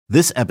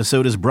This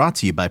episode is brought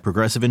to you by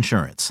Progressive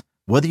Insurance.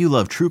 Whether you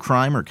love true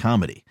crime or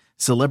comedy,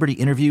 celebrity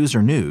interviews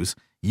or news,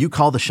 you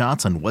call the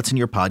shots on what's in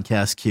your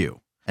podcast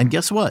queue. And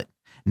guess what?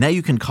 Now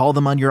you can call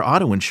them on your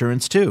auto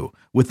insurance too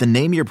with the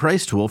Name Your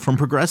Price tool from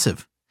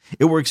Progressive.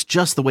 It works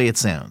just the way it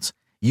sounds.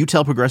 You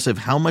tell Progressive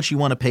how much you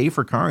want to pay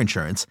for car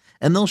insurance,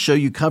 and they'll show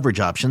you coverage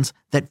options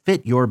that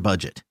fit your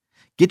budget.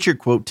 Get your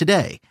quote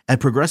today at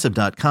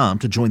Progressive.com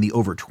to join the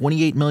over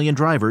 28 million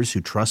drivers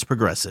who trust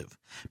Progressive.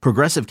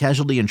 Progressive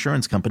Casualty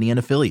Insurance Company and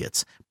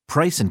Affiliates.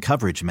 Price and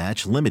coverage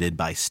match limited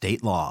by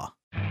state law.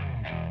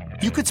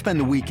 You could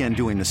spend the weekend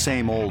doing the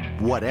same old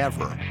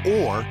whatever,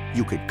 or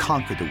you could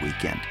conquer the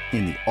weekend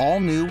in the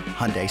all-new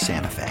Hyundai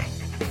Santa Fe.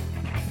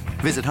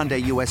 Visit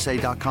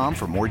HyundaiUSA.com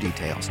for more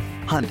details.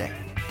 Hyundai,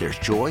 there's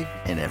joy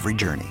in every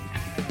journey.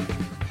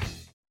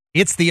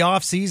 It's the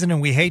off season,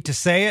 and we hate to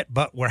say it,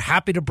 but we're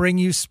happy to bring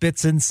you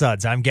Spits and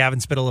Suds. I'm Gavin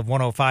Spittle of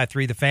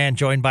 105.3 The Fan,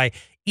 joined by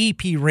EP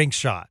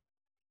Rinkside,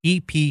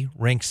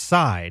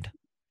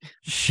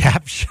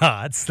 Shap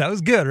Shots. That was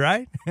good,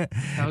 right?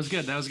 That was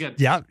good.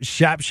 Yeah,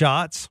 Shap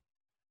Shots.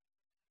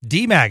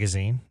 D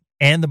Magazine,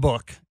 and the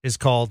book is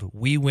called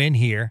We Win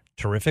Here,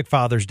 terrific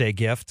Father's Day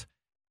gift.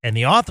 And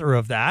the author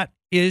of that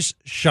is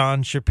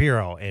Sean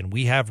Shapiro, and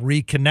we have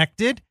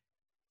reconnected.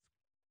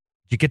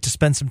 You get to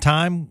spend some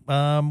time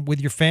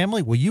with your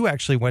family. Well, you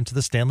actually went to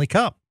the Stanley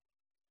Cup.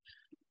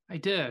 I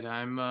did.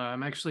 I'm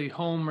actually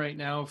home right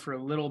now for a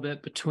little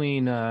bit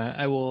between.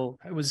 I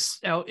was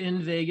out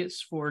in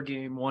Vegas for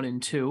game 1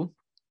 and 2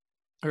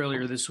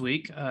 earlier this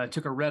week.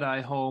 Took a red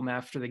eye home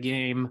after the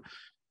game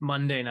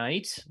Monday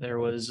night. There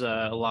was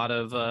a lot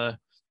of.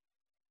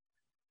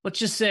 Let's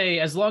just say,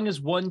 as long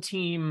as one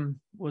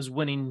team was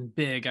winning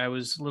big, I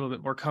was a little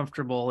bit more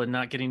comfortable and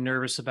not getting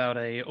nervous about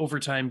a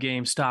overtime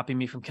game stopping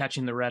me from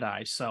catching the red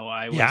eye. So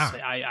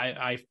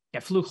I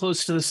flew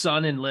close to the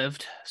sun and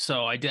lived.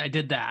 So I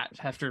did that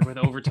with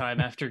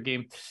overtime after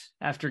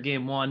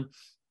game 1,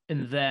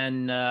 and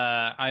then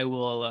I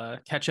will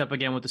catch up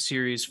again with the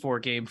series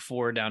for game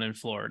 4 down in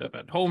Florida.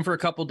 But home for a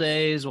couple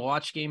days. We'll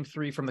watch game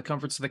 3 from the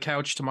comforts of the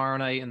couch tomorrow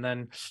night, and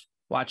then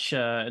watch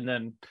and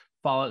then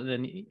follow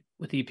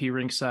with EP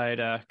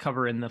Rinkside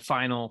covering the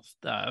final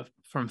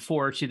from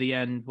 4 to the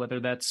end, whether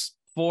that's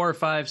 4,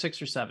 5,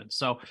 6, or 7.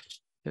 So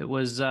it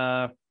was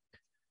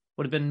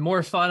would have been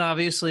more fun,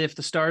 obviously, if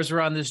the Stars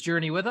were on this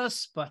journey with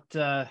us, but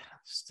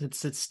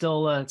it's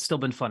still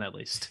been fun at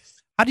least.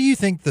 How do you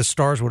think the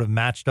Stars would have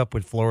matched up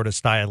with Florida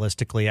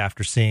stylistically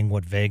after seeing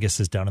what Vegas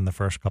has done in the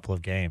first couple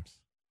of games?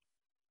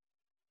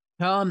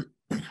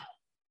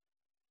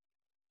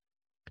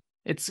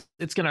 It's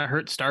going to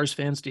hurt Stars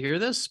fans to hear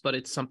this, but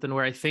it's something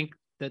where I think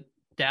that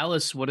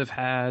Dallas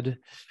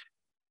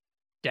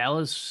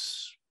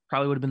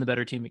probably would have been the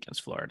better team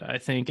against Florida. I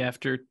think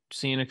after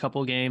seeing a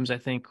couple of games, I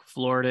think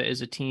Florida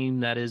is a team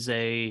that is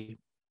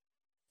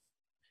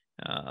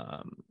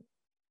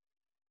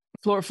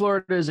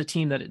Florida is a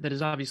team that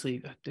is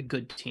obviously a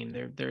good team.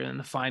 They're in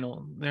the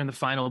final. They're in the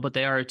final, but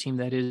they are a team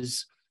that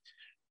is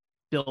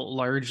built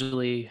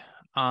largely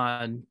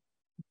on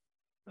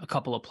a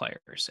couple of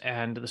players,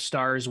 and the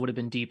Stars would have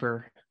been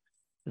deeper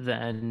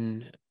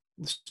than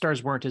the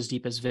Stars weren't as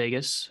deep as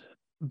Vegas,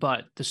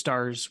 but the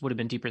Stars would have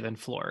been deeper than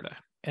Florida.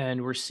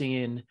 And we're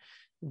seeing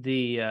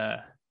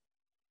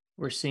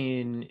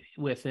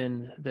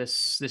within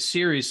this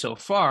series so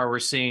far, we're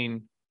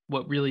seeing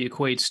what really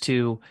equates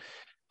to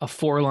a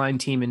 4-line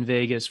team in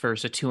Vegas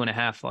versus a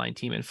 2.5-line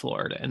team in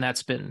Florida. And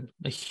that's been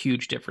a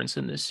huge difference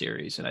in this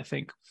series. And I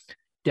think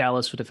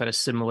Dallas would have had a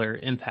similar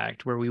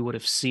impact, where we would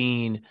have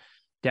seen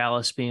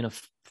Dallas being a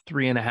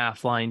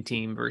 3.5-line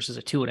team versus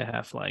a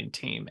 2.5-line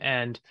team.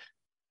 And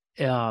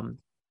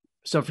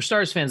so for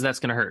Stars fans, that's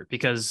going to hurt,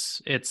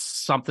 because it's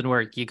something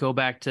where you go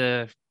back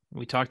to,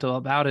 we talked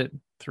about it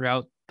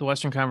throughout the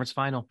Western Conference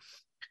Final.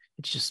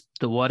 It's just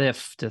the what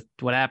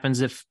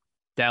happens if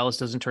Dallas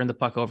doesn't turn the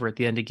puck over at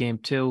the end of game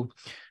 2?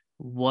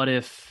 What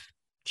if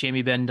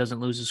Jamie Benn doesn't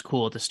lose his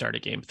cool at the start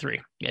of game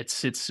 3?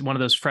 It's one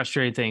of those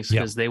frustrating things,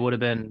 because they would have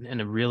been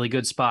in a really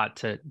good spot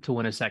to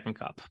win a second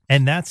cup.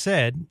 And that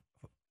said,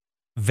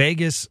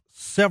 Vegas,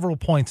 several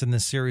points in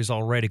this series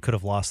already could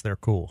have lost their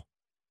cool.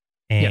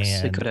 And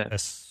yes, they could have.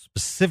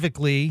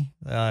 Specifically,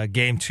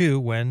 game 2,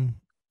 when,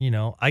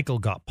 Eichel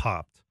got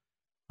popped.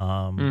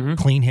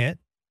 Clean hit,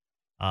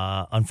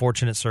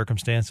 unfortunate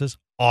circumstances.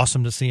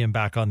 Awesome to see him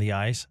back on the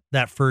ice.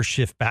 That first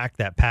shift back,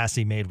 that pass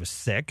he made was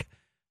sick.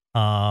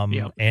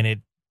 And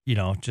it,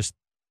 just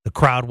the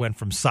crowd went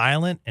from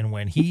silent. And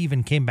when he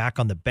even came back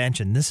on the bench,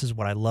 and this is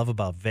what I love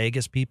about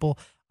Vegas, people.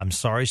 I'm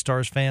sorry,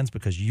 Stars fans,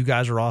 because you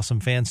guys are awesome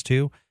fans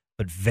too,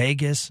 but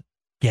Vegas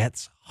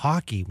gets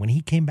hockey. When he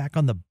came back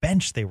on the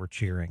bench, they were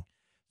cheering.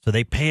 So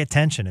they pay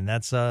attention, and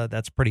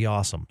that's pretty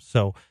awesome.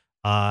 So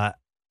I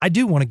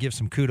do want to give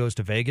some kudos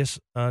to Vegas,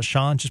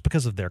 Sean, just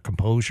because of their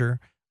composure.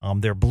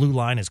 Their blue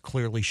line is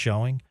clearly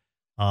showing.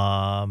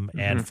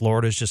 And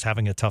Florida's just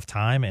having a tough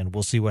time, and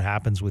we'll see what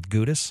happens with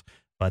Gudas.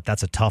 But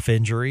that's a tough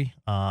injury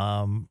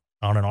on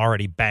an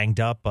already banged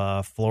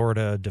up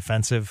Florida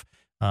defensive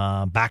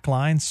back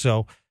line.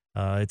 So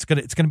It's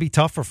gonna be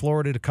tough for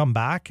Florida to come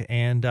back,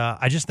 and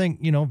I just think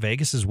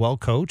Vegas is well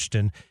coached,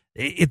 and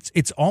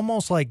it's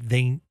almost like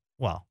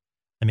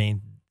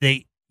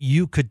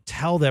you could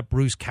tell that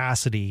Bruce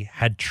Cassidy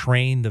had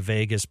trained the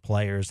Vegas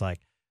players like,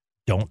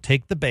 don't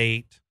take the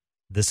bait.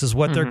 This is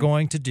what they're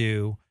going to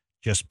do.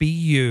 Just be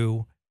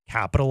you.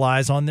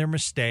 Capitalize on their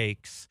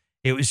mistakes.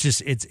 It was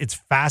just it's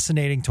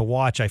fascinating to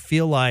watch. I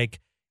feel like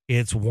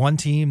it's one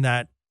team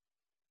that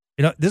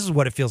this is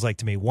what it feels like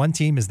to me. One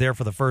team is there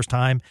for the first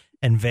time,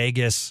 and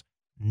Vegas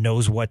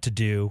knows what to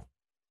do,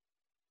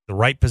 the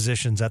right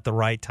positions at the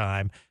right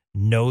time,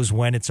 knows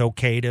when it's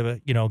okay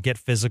to, get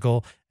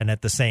physical, and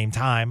at the same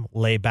time,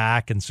 lay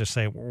back and just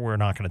say, we're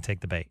not going to take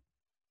the bait.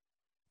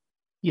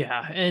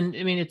 Yeah. And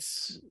I mean,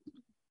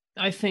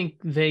 I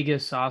think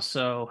Vegas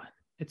also,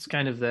 it's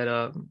kind of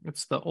that,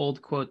 it's the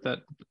old quote that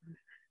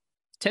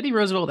Teddy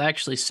Roosevelt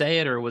actually say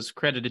it, or was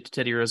credited to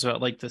Teddy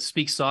Roosevelt, like the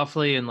speak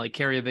softly and like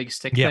carry a big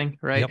stick thing,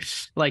 right? Yep.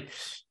 Like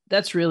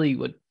that's really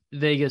what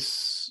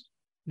Vegas's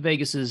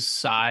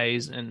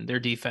size and their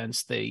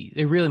defense, they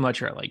really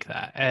much are like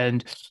that.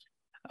 And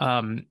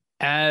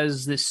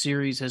as this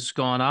series has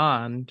gone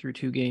on through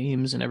 2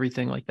 games and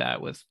everything like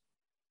that with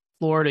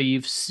Florida,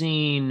 you've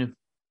seen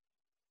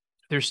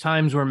there's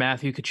times where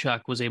Matthew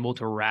Tkachuk was able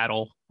to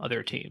rattle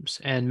other teams,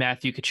 and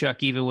Matthew Tkachuk,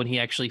 even when he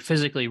actually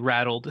physically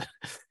rattled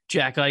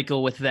Jack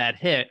Eichel with that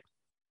hit,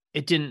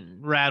 it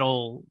didn't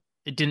rattle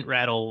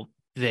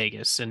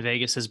Vegas, and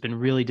Vegas has been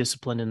really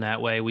disciplined in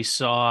that way. We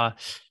saw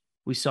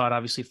it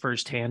obviously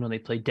firsthand when they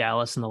played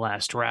Dallas in the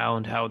last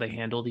round, how they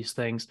handle these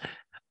things.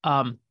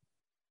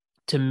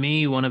 To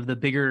me, one of the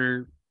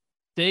bigger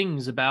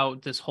things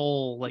about this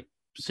whole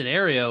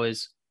scenario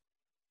is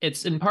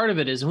and part of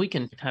it is, and we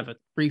can have a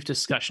brief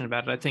discussion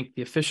about it, I think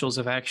the officials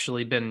have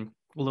actually been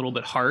a little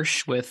bit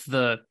harsh with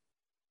the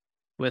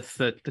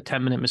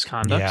 10-minute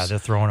misconduct. Yeah, they're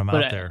throwing them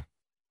out there.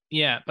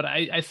 Yeah, but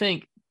I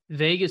think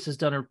Vegas has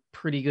done a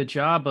pretty good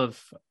job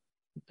of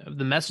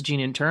the messaging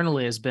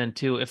internally has been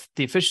to, if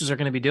the officials are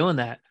going to be doing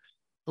that,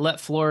 let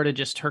Florida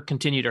just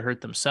continue to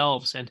hurt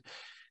themselves. And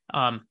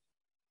talk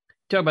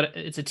about it,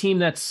 it's a team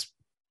that's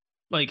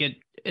like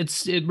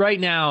it's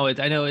right now.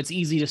 I know it's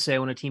easy to say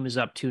when a team is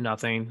up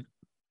 2-0,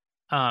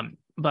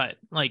 but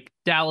like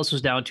Dallas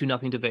was down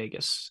 2-0 to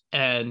Vegas,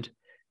 and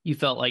you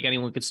felt like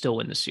anyone could still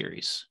win the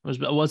series.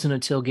 It wasn't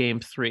until Game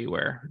 3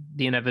 where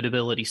the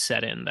inevitability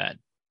set in that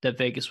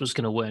Vegas was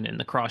going to win in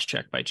the cross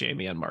check by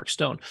Jamie on Mark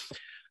Stone.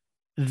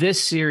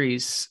 This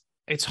series,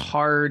 it's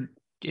hard.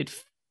 It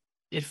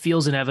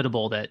feels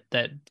inevitable that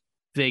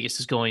Vegas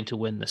is going to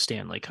win the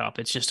Stanley Cup.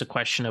 It's just a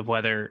question of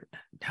whether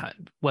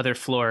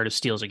Florida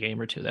steals a game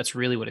or two. That's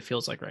really what it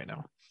feels like right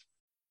now.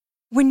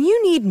 When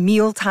you need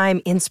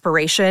mealtime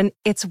inspiration,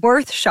 it's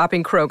worth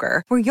shopping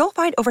Kroger, where you'll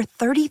find over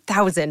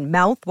 30,000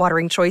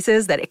 mouth-watering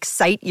choices that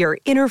excite your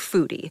inner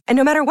foodie. And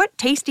no matter what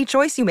tasty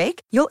choice you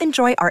make, you'll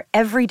enjoy our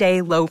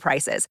everyday low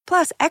prices,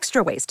 plus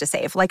extra ways to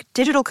save, like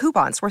digital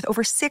coupons worth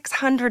over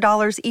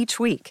 $600 each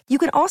week. You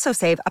can also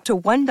save up to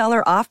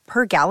 $1 off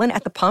per gallon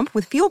at the pump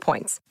with fuel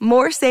points.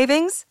 More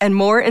savings and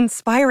more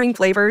inspiring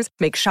flavors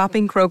make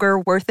shopping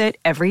Kroger worth it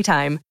every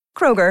time.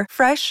 Kroger,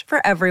 fresh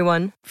for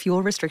everyone.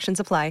 Fuel restrictions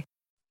apply.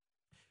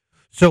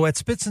 So at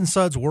Spits and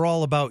Suds, we're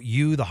all about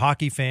you, the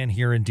hockey fan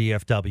here in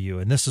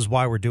DFW. And this is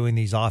why we're doing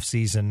these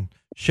off-season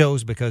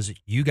shows, because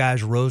you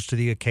guys rose to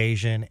the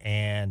occasion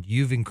and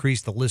you've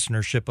increased the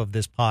listenership of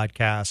this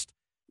podcast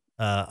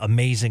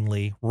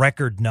amazingly,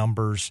 record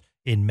numbers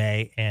in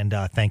May. And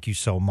thank you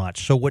so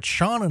much. So what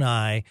Sean and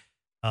I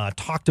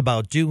talked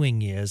about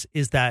doing is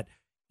that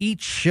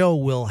each show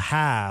will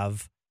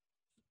have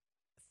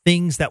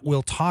things that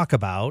we'll talk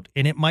about,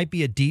 and it might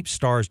be a deep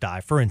stars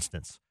dive. For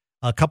instance,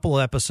 a couple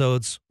of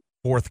episodes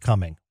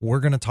forthcoming, we're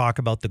going to talk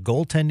about the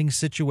goaltending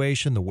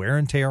situation, the wear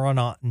and tear on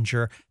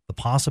Ottinger, the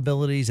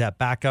possibilities at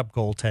backup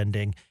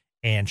goaltending,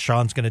 and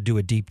Sean's going to do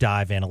a deep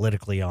dive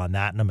analytically on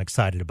that, and I'm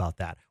excited about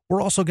that.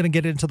 We're also going to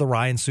get into the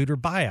Ryan Suter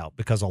buyout,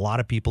 because a lot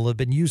of people have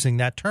been using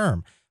that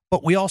term,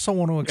 but we also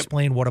want to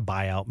explain what a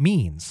buyout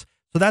means.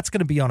 So that's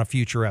going to be on a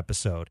future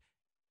episode.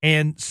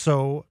 And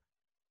so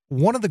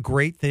one of the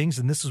great things,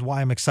 and this is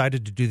why I'm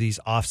excited to do these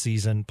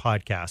off-season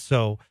podcasts.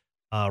 So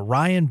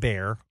Ryan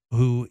Baer,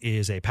 who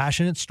is a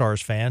passionate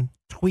Stars fan,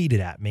 tweeted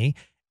at me,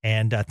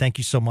 and thank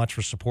you so much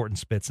for supporting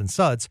Spits and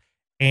Suds.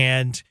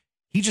 And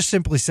he just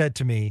simply said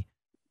to me,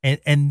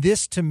 and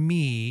this to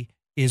me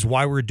is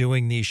why we're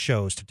doing these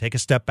shows, to take a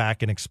step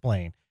back and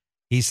explain.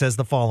 He says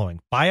the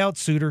following: buyout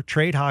Suter,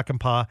 trade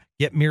Hakanpää,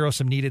 get Miro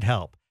some needed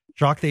help.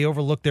 Shocked they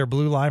overlooked their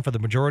blue line for the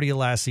majority of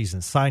last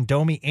season. Sign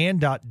Domi and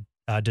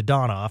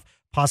Dodonov,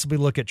 possibly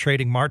look at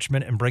trading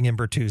Marchment and bring in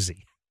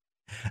Bertuzzi.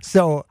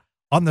 So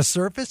on the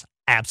surface,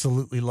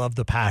 absolutely love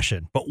the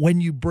passion. But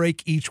when you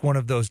break each one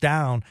of those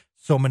down,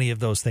 so many of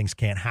those things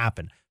can't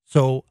happen.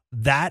 So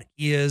that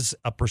is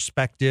a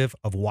perspective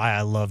of why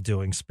I love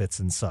doing Spits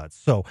and Suds.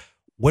 So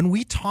when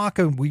we talk,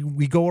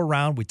 we go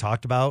around, we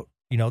talked about,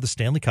 the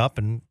Stanley Cup,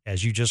 and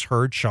as you just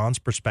heard, Sean's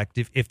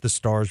perspective if the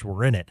Stars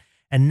were in it.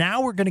 And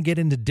now we're going to get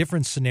into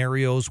different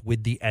scenarios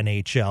with the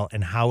NHL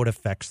and how it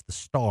affects the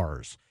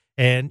Stars.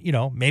 And,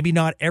 maybe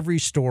not every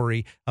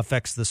story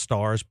affects the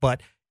Stars,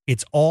 but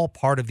it's all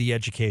part of the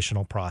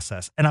educational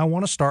process. And I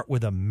want to start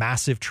with a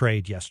massive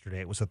trade yesterday.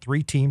 It was a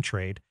 3-team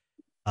trade.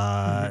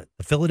 The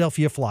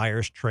Philadelphia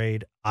Flyers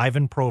trade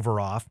Ivan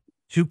Provorov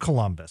to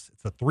Columbus.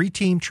 It's a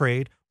 3-team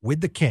trade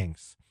with the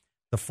Kings.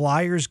 The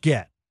Flyers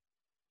get,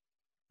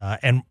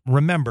 and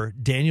remember,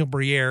 Daniel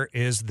Briere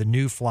is the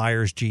new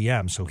Flyers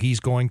GM, so he's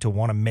going to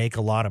want to make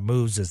a lot of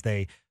moves as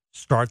they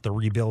start the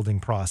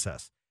rebuilding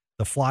process.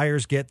 The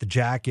Flyers get the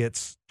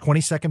Jackets'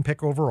 22nd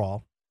pick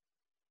overall.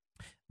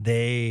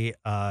 They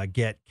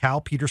get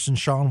Cal Peterson,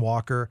 Sean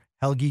Walker,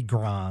 Helge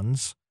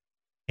Grans,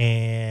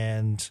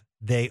 and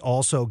they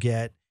also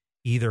get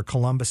either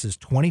Columbus's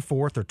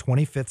 24th or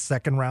 25th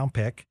second-round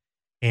pick,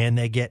 and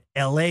they get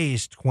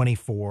LA's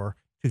 2024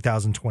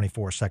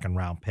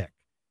 second-round pick.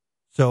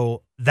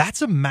 So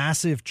that's a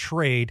massive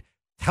trade.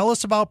 Tell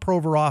us about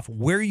Provorov,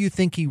 where you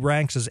think he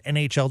ranks as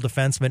NHL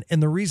defenseman.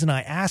 And the reason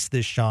I ask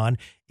this, Sean,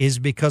 is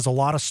because a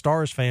lot of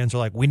Stars fans are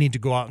like, we need to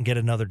go out and get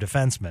another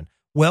defenseman.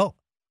 Well,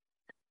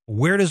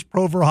 where does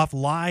Provorov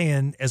lie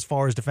in as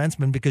far as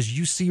defenseman? Because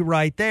you see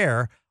right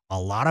there a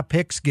lot of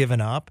picks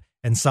given up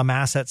and some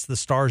assets the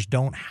Stars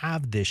don't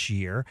have this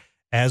year,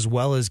 as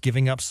well as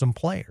giving up some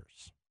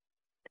players.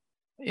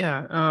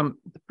 Yeah,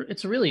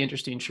 it's a really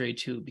interesting trade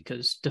too,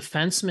 because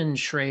defenseman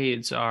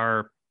trades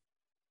are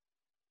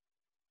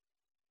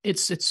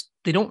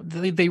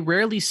they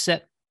rarely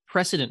set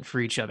precedent for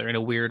each other in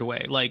a weird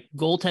way. Like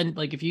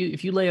if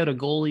you lay out a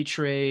goalie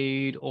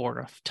trade or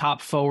a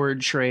top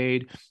forward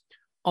trade,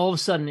 all of a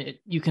sudden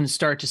you can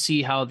start to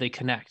see how they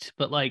connect.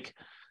 But like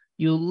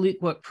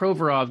what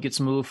Provorov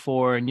gets moved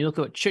for, and you look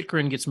at what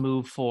Chychrun gets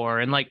moved for,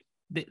 and like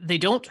they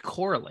don't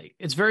correlate.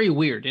 It's very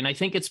weird, and I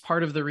think it's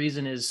part of the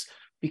reason is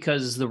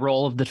because the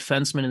role of the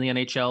defenseman in the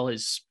NHL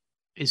is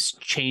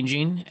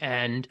changing,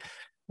 and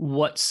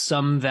what's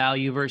some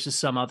value versus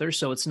some other.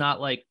 So it's not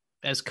like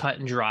as cut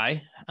and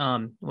dry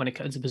when it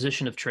comes to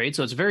position of trade.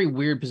 So it's a very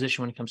weird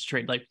position when it comes to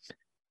trade. Like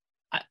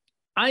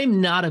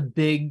I'm not a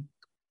big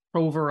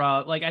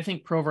Provorov. Like I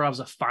think Provorov's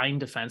a fine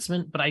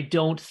defenseman, but I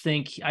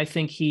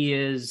think he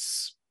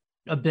is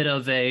a bit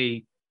of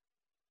a.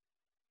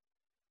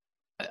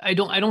 I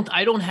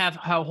don't have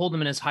how hold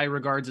him in as high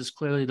regards as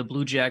clearly the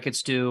Blue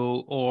Jackets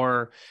do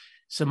or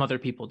some other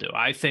people do.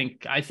 I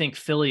think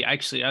Philly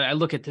actually, I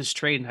look at this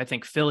trade and I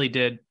think Philly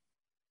did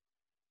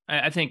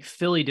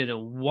a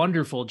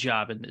wonderful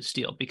job in this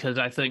deal, because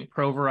I think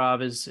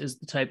Provorov is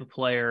the type of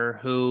player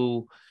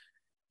who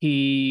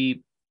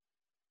he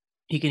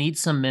can eat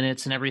some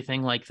minutes and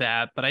everything like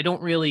that, but I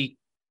don't really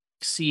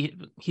see,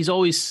 he's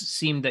always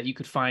seemed that you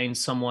could find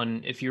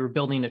someone, if you're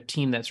building a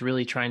team that's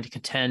really trying to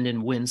contend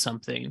and win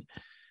something.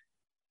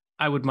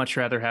 I would much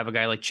rather have a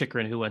guy like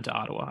Chychrun, who went to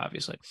Ottawa,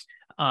 obviously.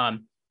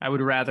 I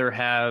would rather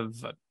have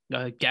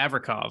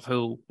Gavrikov,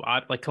 who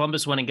like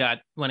Columbus went and got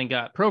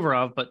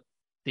Provorov, but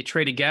they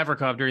traded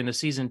Gavrikov during the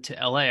season to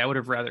LA. I would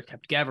have rather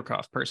kept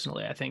Gavrikov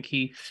personally. I think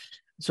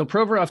so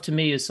Provorov to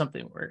me is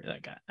something where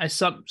like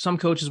some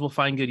coaches will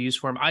find good use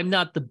for him. I'm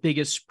not the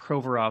biggest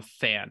Provorov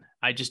fan.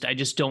 I just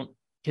don't.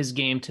 His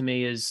game to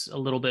me is a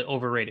little bit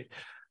overrated.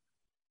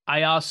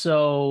 I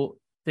also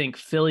think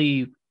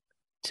Philly,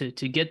 to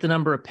get the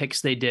number of picks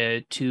they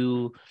did,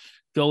 to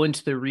go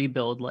into the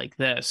rebuild like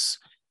this.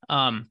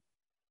 And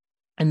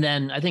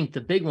then I think the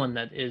big one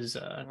that is,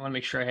 I want to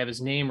make sure I have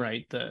his name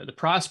right. The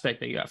prospect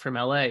that you got from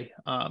LA.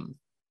 What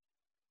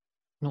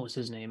was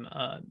his name?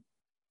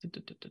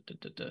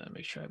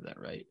 Make sure I have that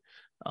right.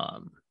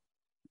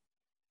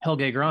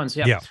 Helge Grans.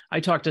 Yeah.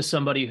 I talked to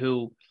somebody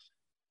who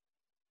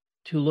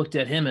looked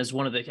at him as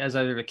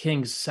either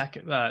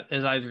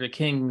the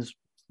Kings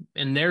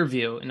in their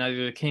view, and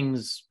either the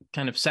Kings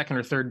kind of second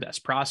or third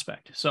best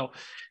prospect. So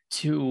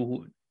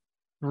to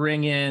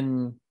bring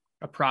in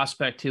a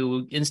prospect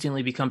who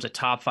instantly becomes a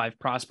top 5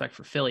 prospect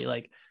for Philly,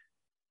 like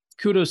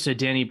kudos to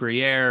Danny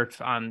Briere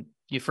on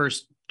your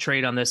first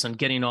trade on this and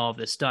getting all of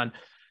this done.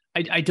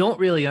 I don't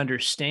really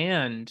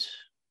understand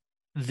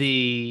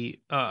I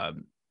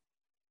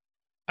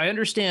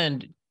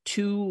understand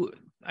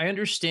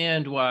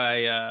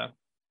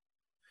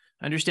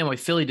why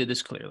Philly did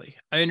this clearly.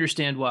 I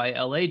understand why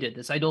LA did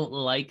this. I don't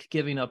like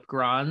giving up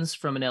Grans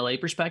from an LA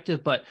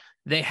perspective, but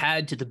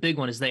the big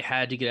one is they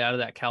had to get out of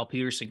that Cal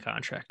Peterson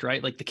contract,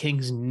 right? Like the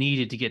Kings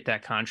needed to get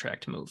that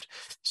contract moved.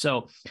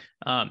 So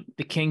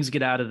the Kings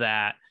get out of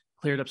that,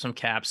 cleared up some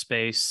cap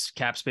space.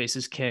 Cap space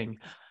is king.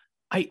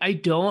 I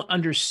don't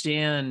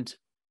understand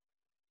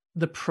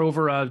the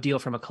Provorov deal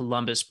from a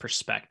Columbus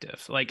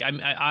perspective. Like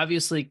I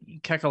obviously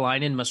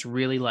Kekalainen must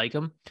really like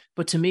him,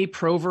 but to me,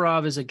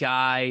 Provorov is a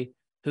guy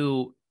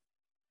who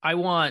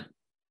Provorov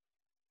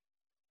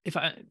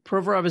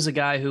is a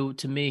guy who,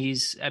 to me,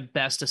 he's at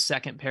best a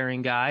second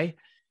pairing guy.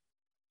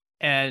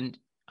 And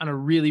on a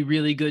really,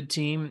 really good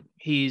team,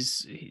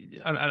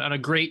 on a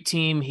great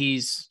team,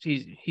 he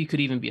could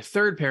even be a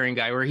third pairing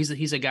guy, where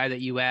he's a guy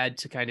that you add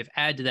to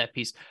that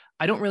piece.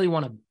 I don't really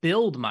want to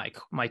build my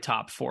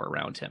top 4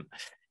 around him.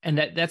 And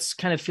that's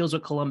kind of feels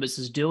what Columbus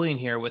is doing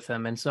here with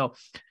him. And so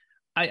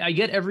I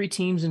get every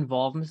team's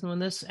involvement in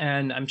this,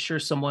 and I'm sure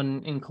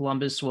someone in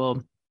Columbus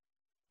will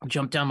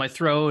jump down my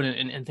throat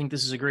and think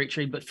this is a great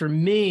trade. But for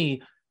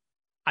me,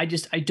 I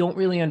don't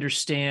really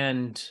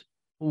understand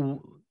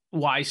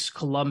why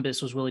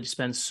Columbus was willing to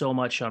spend so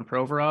much on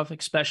Provorov,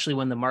 especially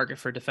when the market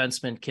for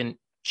defensemen can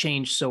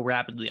change so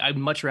rapidly. I'd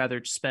much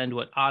rather spend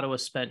what Ottawa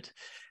spent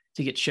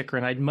to get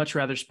Chychrun. I'd much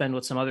rather spend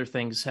what some other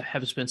things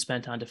have been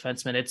spent on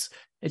defensemen.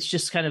 It's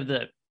just kind of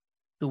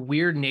the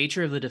weird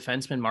nature of the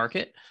defenseman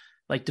market.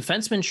 Like,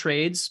 defenseman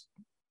trades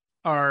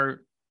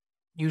are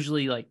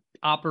usually like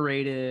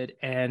operated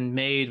and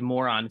made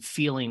more on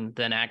feeling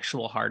than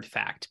actual hard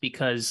fact,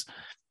 because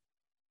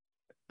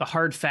the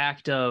hard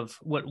fact of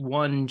what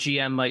one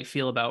GM might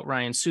feel about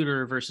Ryan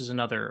Suter versus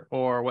another,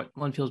 or what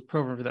one feels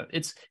program for that.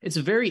 It's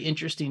a very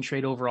interesting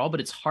trade overall, but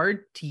it's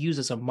hard to use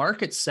as a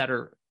market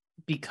setter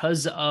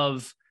because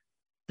of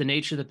the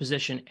nature of the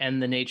position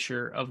and the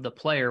nature of the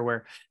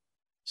player.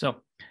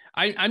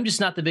 I'm just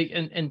not the big,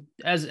 and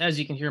as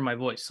you can hear in my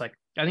voice, like,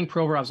 I think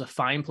Provorov's a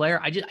fine player.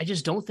 I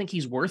just don't think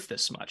he's worth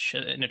this much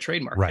in a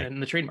trade market, right, in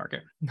the trade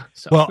market.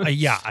 So. Well,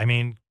 yeah, I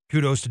mean,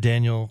 kudos to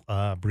Daniel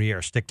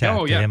Briere. Stick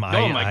tap to him.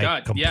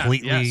 I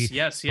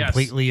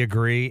completely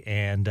agree.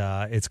 And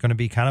it's going to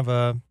be kind of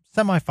a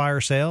semi-fire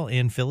sale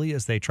in Philly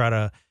as they try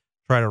to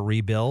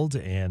rebuild.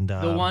 And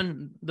the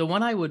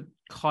one I would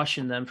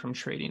caution them from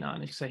trading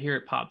on, because I hear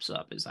it pops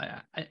up, is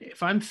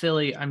if I'm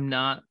Philly, I'm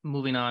not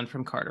moving on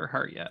from Carter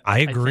Hart yet. I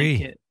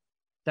agree.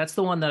 That's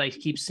the one that I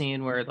keep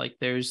seeing where, like,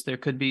 there's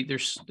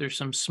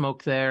some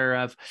smoke there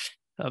of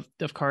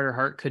Carter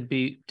Hart could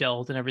be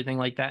dealt and everything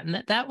like that.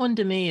 And that one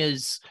to me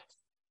is,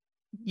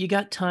 you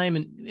got time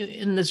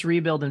in this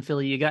rebuild in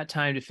Philly, you got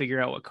time to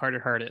figure out what Carter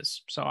Hart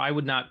is. So I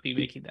would not be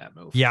making that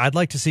move. Yeah, I'd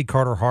like to see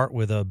Carter Hart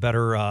with a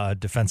better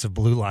defensive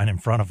blue line in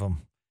front of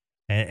him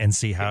and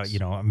see how,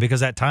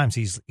 because at times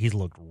he's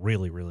looked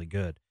really, really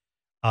good.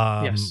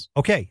 Yes.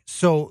 Okay,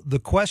 so the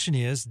question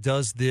is,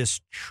 does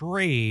this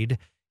trade,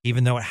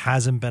 even though it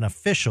hasn't been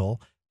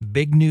official,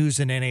 big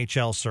news in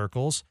NHL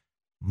circles,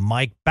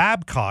 Mike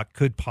Babcock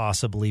could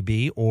possibly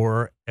be,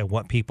 or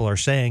what people are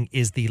saying,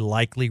 is the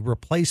likely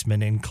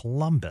replacement in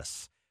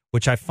Columbus,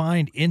 which I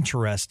find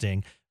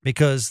interesting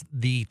because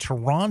the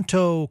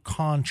Toronto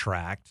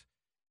contract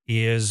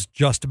is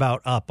just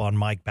about up on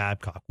Mike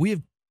Babcock. We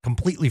have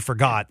completely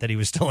forgot that he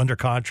was still under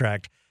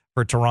contract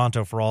for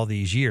Toronto for all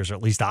these years, or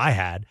at least I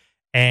had.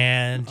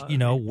 And,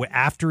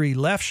 after he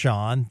left,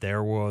 Sean,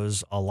 there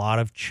was a lot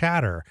of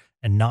chatter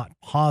and not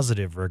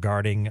positive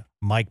regarding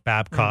Mike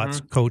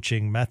Babcock's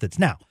coaching methods.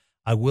 Now,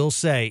 I will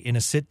say, in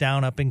a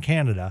sit-down up in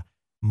Canada,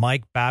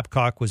 Mike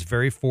Babcock was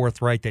very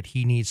forthright that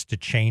he needs to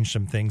change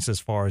some things as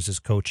far as his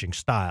coaching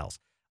styles.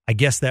 I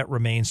guess that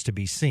remains to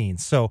be seen.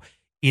 So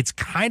it's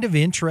kind of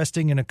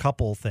interesting in a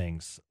couple of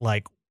things.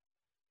 Like,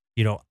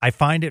 I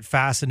find it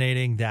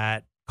fascinating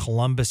that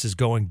Columbus is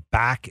going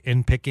back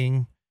and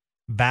picking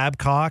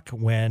Babcock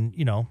when,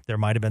 there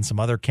might have been some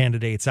other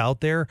candidates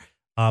out there.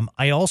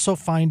 I also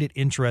find it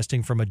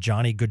interesting from a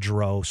Johnny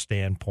Gaudreau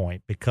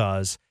standpoint,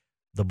 because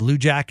the Blue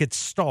Jackets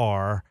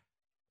star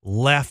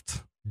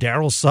left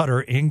Darryl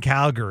Sutter in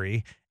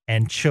Calgary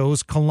and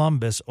chose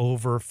Columbus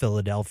over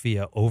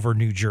Philadelphia, over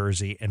New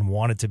Jersey, and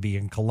wanted to be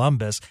in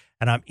Columbus.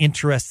 And I'm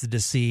interested to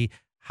see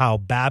how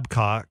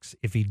Babcock's,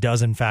 if he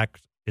does in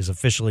fact is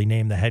officially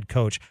named the head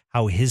coach,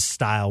 how his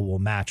style will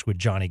match with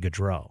Johnny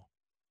Gaudreau.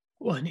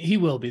 Well, and he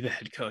will be the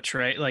head coach,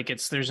 right? Like,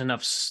 there's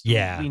enough.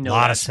 Yeah, we know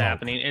that's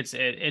happening. It's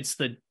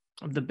the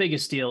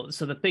biggest deal.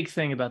 So the big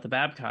thing about the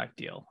Babcock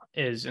deal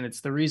is, and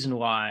it's the reason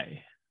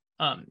why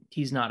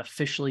he's not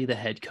officially the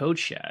head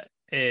coach yet,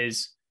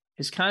 is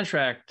his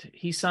contract.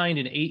 He signed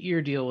an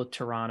 8-year deal with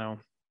Toronto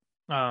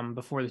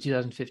before the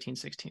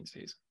 2015-16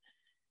 season.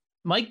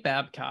 Mike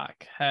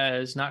Babcock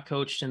has not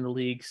coached in the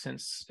league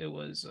since it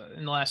was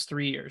in the last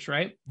 3 years,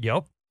 right?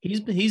 Yep.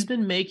 He's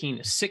been making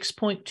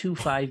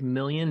 $6.25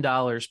 million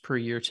per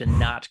year to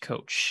not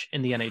coach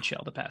in the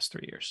NHL the past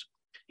 3 years.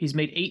 He's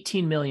made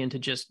 $18 million to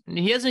just,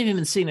 he hasn't even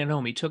been sitting at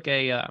home. He took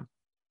he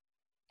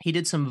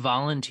did some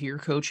volunteer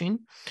coaching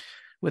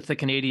with the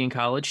Canadian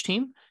college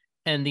team.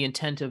 And the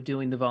intent of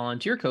doing the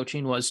volunteer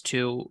coaching was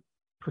to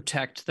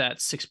protect that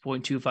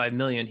 $6.25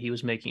 million he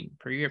was making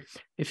per year.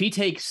 If he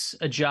takes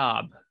a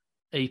job,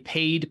 a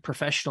paid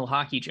professional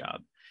hockey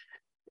job,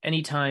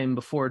 anytime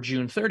before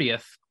June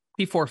 30th,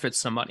 he forfeits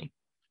some money.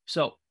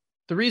 So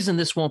the reason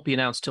this won't be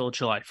announced till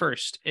July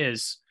 1st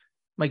is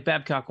Mike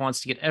Babcock wants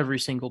to get every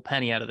single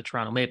penny out of the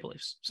Toronto Maple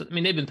Leafs. So, I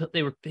mean,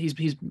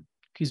 he's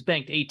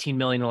banked $18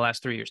 million in the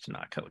last 3 years to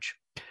not coach.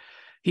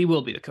 He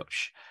will be the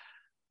coach.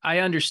 I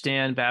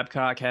understand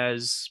Babcock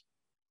has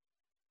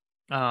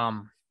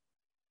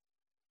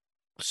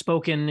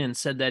spoken and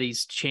said that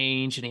he's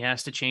changed and he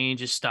has to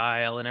change his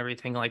style and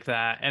everything like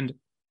that. And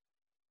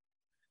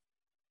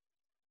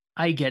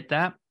I get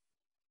that.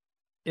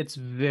 It's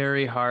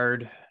very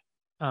hard.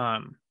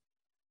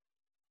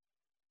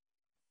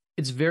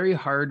 It's very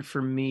hard for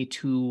me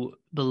to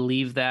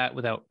believe that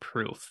without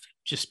proof,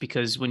 just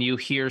because when you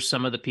hear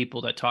some of the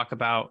people that talk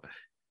about,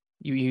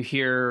 you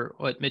hear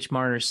what Mitch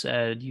Marner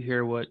said, you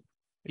hear what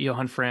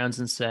Johan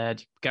Franz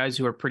said, guys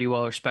who are pretty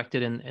well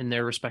respected in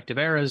their respective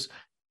eras.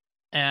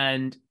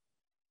 And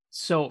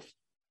so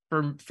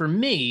for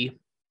me,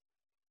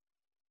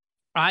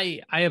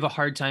 I have a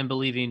hard time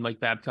believing Mike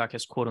Babcock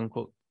has quote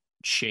unquote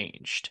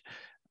changed.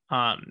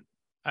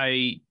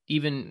 I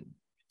even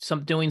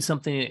doing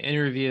something in an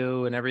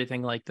interview and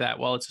everything like that.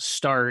 While it's a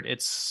start,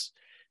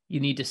 you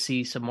need to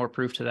see some more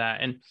proof to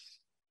that. And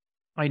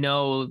I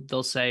know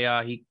they'll say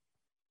he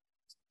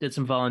did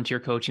some volunteer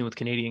coaching with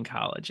Canadian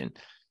College. And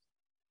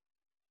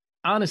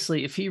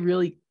honestly, if he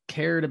really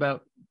cared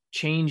about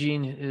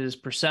changing his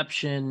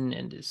perception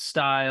and his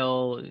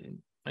style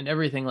and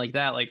everything like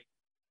that, like,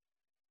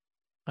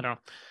 I don't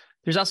know.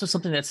 There's also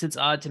something that sits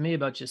odd to me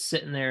about just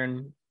sitting there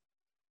and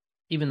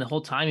even the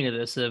whole timing of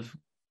this of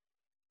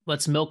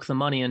let's milk the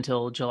money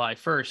until July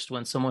 1st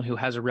when someone who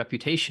has a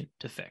reputation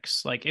to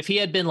fix. Like if he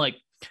had been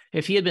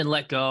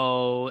let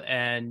go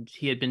and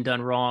he had been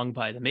done wrong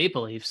by the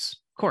Maple Leafs,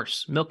 of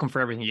course, milk him for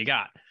everything you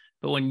got.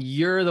 But when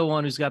you're the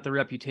one who's got the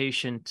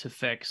reputation to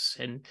fix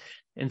and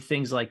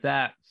things like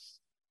that,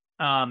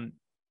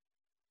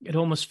 it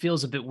almost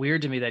feels a bit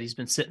weird to me that he's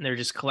been sitting there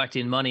just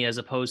collecting money as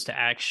opposed to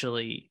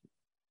actually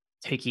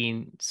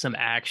taking some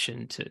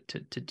action to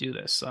do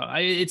this. So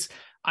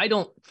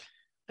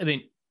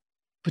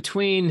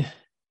between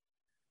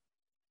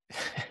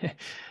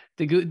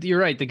you're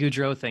right. The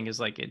Gaudreau thing is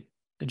like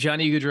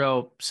Johnny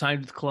Gaudreau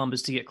signed with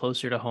Columbus to get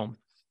closer to home.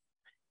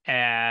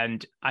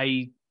 And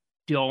I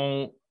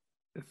don't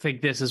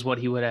think this is what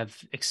he would have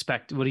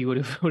expected, what he would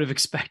have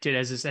expected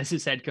as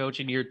his head coach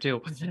in year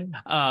 2.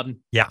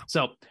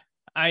 So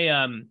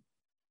the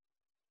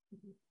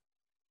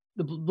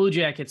Blue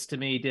Jackets to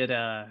me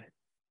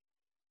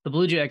the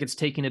Blue Jackets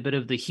taking a bit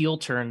of the heel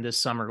turn this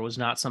summer was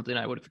not something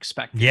I would have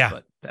expected. Yeah.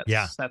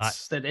 But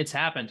it's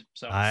happened.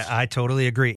 So I totally agree.